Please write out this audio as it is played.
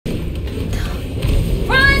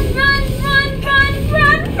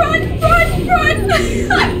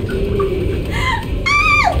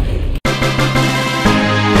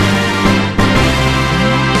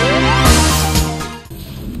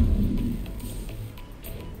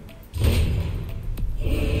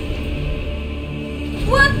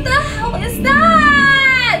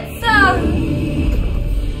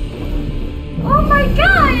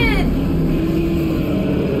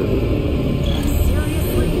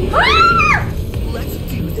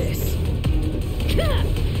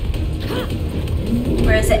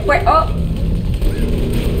here. Oh.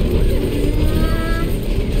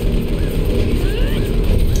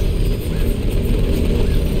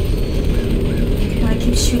 Come on,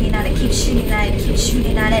 keep shooting at it. Keep shooting at it. Keep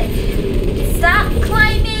shooting at it. Stop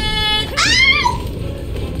climbing. Ow!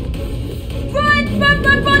 Run, run,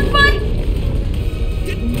 run, run, run.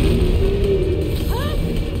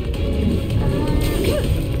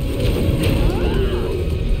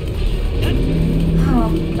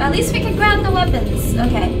 At least we can grab the weapons.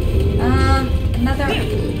 Okay. Another.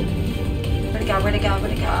 Where'd it go? Where'd it go?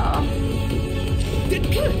 Where'd it go?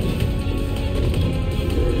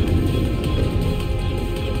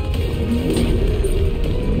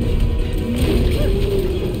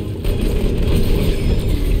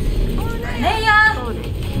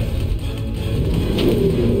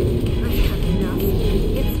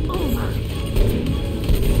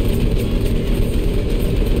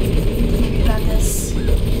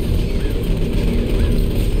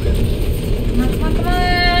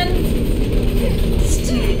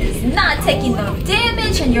 Taking no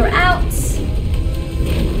damage and you're out.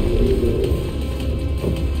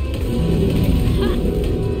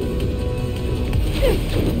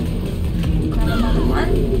 Grab another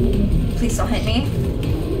one. Please don't hit me.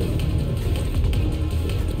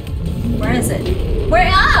 Where is it?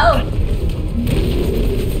 Where? Oh!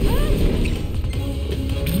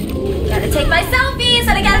 Gotta take my selfies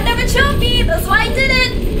and I got another trophy. That's why I did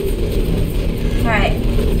it. Alright.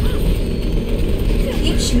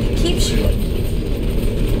 Keep shooting, keep shooting.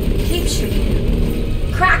 Keep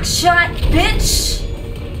shooting. Crack shot, bitch!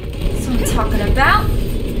 That's what I'm talking about.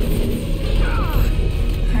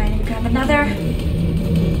 Alright, let me grab another.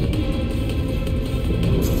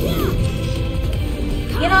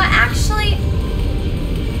 You know, actually...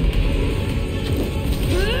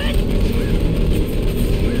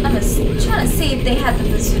 I'm just trying to see if they have the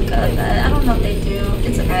bazooka, but I don't know if they do.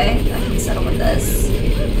 It's okay, I can settle with this.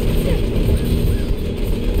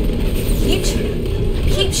 Keep shooting.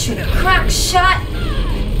 Keep shooting. Crack shot.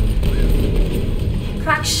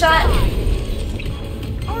 Crack shot.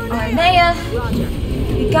 Arnea.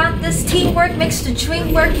 We got this. Teamwork makes the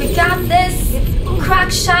dream work. We got this.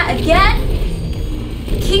 Crack shot again.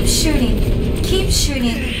 Keep shooting. Keep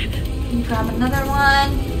shooting. Grab another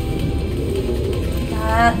one.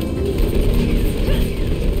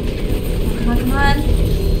 Come on, come on.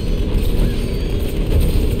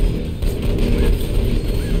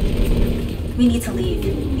 We need to leave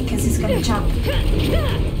because he's gonna jump.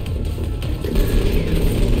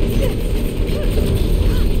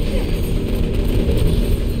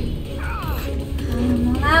 Come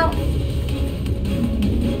on out.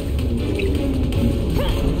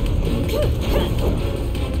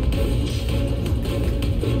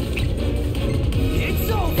 It's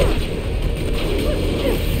over.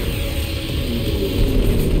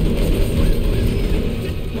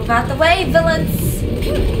 Move out the way, villains.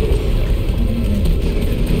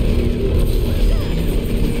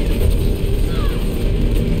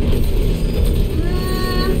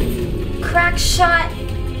 Crack shot.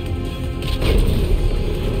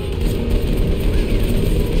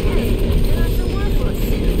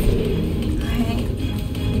 Alright.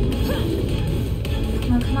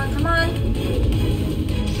 Come on, come on, come on.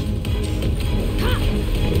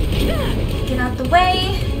 Get out the way.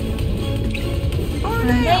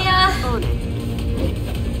 Arnea.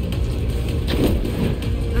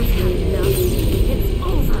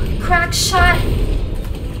 Crack shot.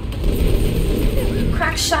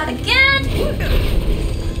 Crack shot again.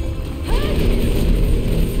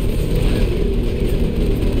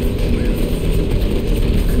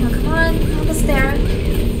 Come on, come on. Almost there.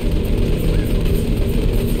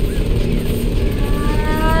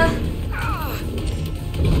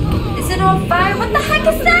 Is it on fire? What the heck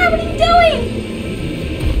is that? What are you doing?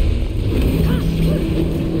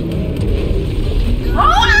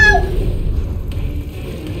 Oh!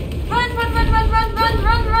 Run, run, run, run, run, run,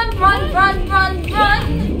 run, run, run, run, run, run.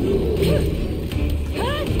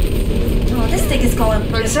 Oh, this thing is going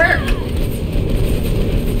berserk.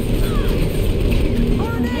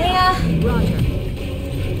 Yeah.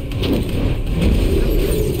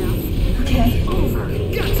 Okay.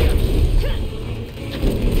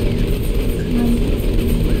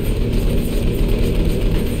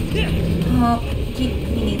 Oh, we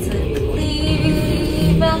need to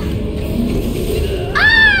leave.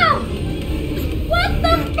 Oh! What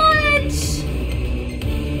the fudge?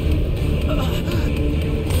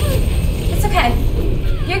 It's okay.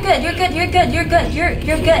 You're good. You're good. You're good. You're good.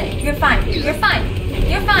 You're good. You're fine. You're fine.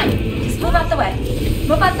 You're fine. Just move out the way.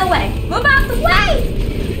 Move out the way. Move out the way.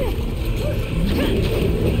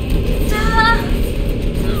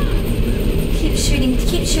 Keep shooting.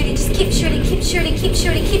 Keep shooting.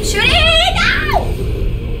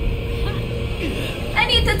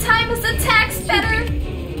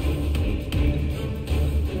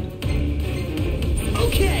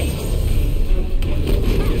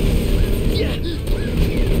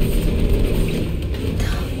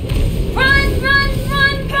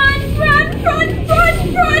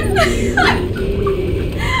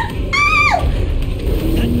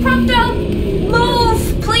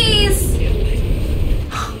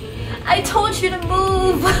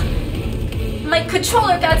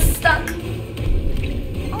 controller got stuck.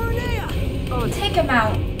 Oh, Take him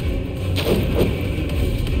out.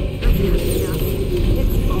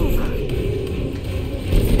 it's over.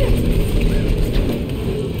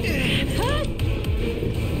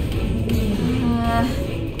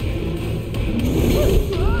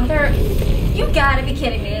 Mother, you gotta be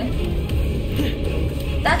kidding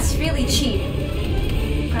me. That's really cheap.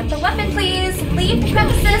 Grab the weapon, please. Leave the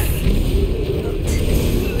premises.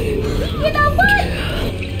 You know what?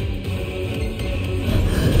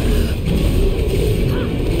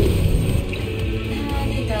 I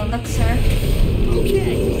need the elixir.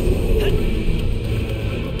 Okay.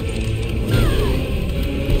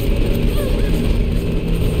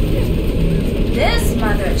 This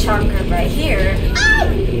mother chunker right here. Ow!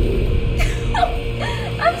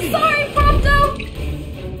 I'm sorry, Prompto.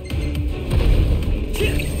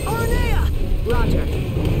 Roger.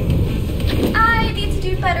 I need to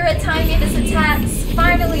do better at timing his attacks.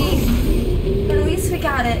 Finally. But at least we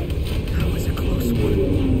got it. That was a close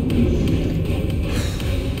one.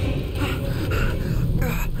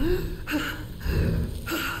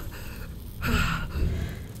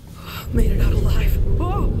 Made it out alive.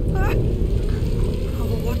 Oh,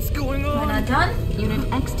 what's going on? We're not done? Unit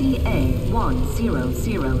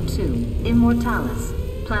Kcstacielynn Immortalis.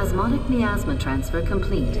 Plasmodic miasma transfer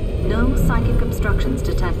complete. No psychic obstructions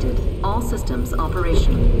detected. All systems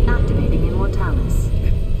operational. Activating Immortalis.